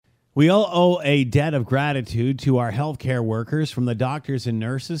We all owe a debt of gratitude to our healthcare workers, from the doctors and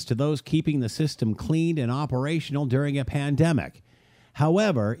nurses to those keeping the system clean and operational during a pandemic.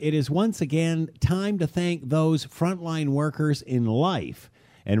 However, it is once again time to thank those frontline workers in life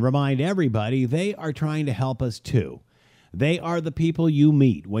and remind everybody they are trying to help us too. They are the people you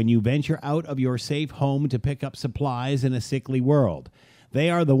meet when you venture out of your safe home to pick up supplies in a sickly world. They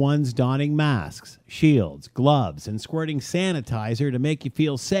are the ones donning masks, shields, gloves, and squirting sanitizer to make you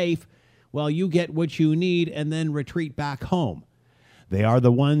feel safe while you get what you need and then retreat back home. They are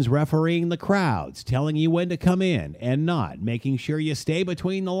the ones refereeing the crowds, telling you when to come in and not, making sure you stay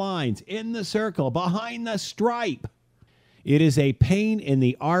between the lines, in the circle, behind the stripe. It is a pain in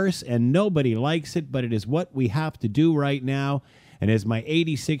the arse, and nobody likes it, but it is what we have to do right now. And as my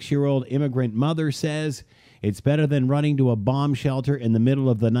 86-year-old immigrant mother says, it's better than running to a bomb shelter in the middle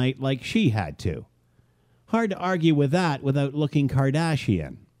of the night like she had to. Hard to argue with that without looking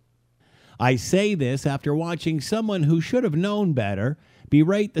Kardashian. I say this after watching someone who should have known better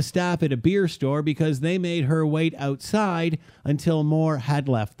berate the staff at a beer store because they made her wait outside until more had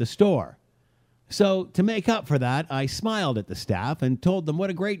left the store. So, to make up for that, I smiled at the staff and told them what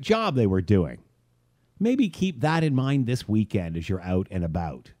a great job they were doing. Maybe keep that in mind this weekend as you're out and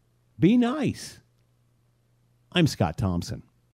about. Be nice. I'm Scott Thompson.